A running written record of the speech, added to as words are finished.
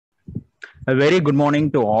A very good morning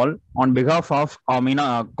to all. On behalf of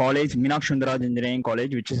our college, Meenakshi Sundararajan Engineering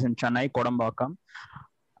College, which is in Chennai, Kodambakkam,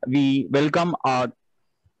 we welcome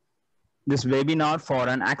this webinar for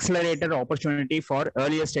an accelerated opportunity for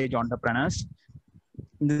earlier stage entrepreneurs.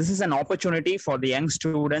 This is an opportunity for the young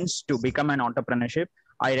students to become an entrepreneurship.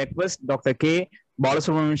 I request Dr. K.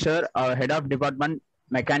 Balasubramanian sir, Head of Department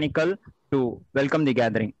Mechanical, to welcome the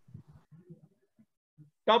gathering.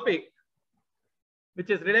 Topic which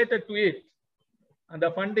is related to it, and the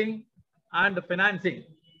funding and the financing,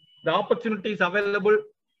 the opportunities available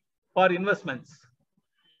for investments.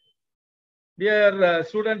 Dear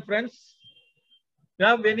student friends, do you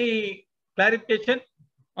have any clarification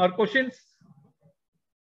or questions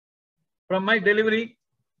from my delivery?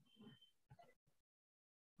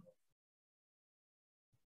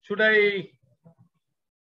 Should I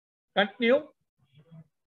continue?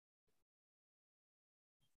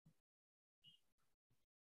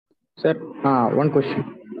 Sir, one question.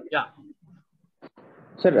 Yeah.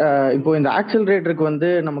 Sir, இப்போ இந்த ஆக்சலரேட்டருக்கு வந்து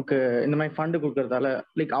நமக்கு இந்த மாதிரி fund கொடுக்கறதால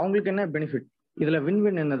like அவங்களுக்கு என்ன benefit? இதுல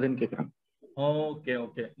win-win என்னதுன்னு கேக்குறேன்.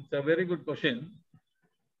 Okay. It's a very good question.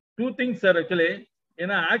 Two things, sir, actually. In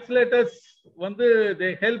accelerators,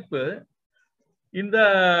 they help in the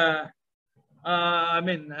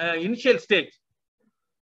initial stage,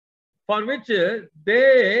 for which they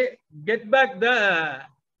get back the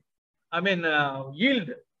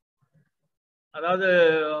yield. அதாவது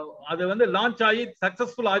அது வந்து லான்ச் ஆகி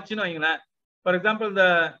சக்சஸ்ஃபுல் ஆச்சுன்னு வைங்களேன். ஃபார் எக்ஸாம்பிள் இந்த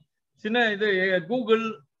சின்ன இது கூகுள்,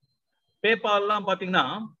 பேபால்லாம் பார்த்தீங்கன்னா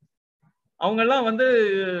அவங்கெல்லாம் வந்து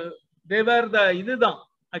தேவர் த இதுதான்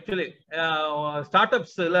ஆக்சுவலி ஸ்டார்ட்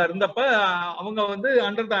அப்ஸ்ல இருந்தப்ப அவங்க வந்து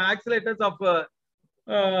under the oscillators of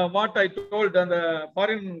what I told அந்த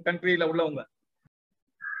ஃபாரின் கண்ட்ரியில உள்ளவங்க.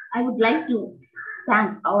 I would like to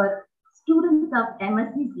thank our students of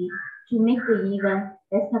MSCC to make the event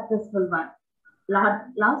a successful one. Last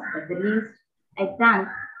but the least, I thank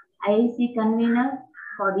IIC convener,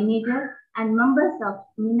 coordinator, and members of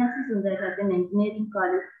Meenakshi Sundararajan Engineering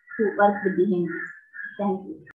College who worked behind this. Thank you.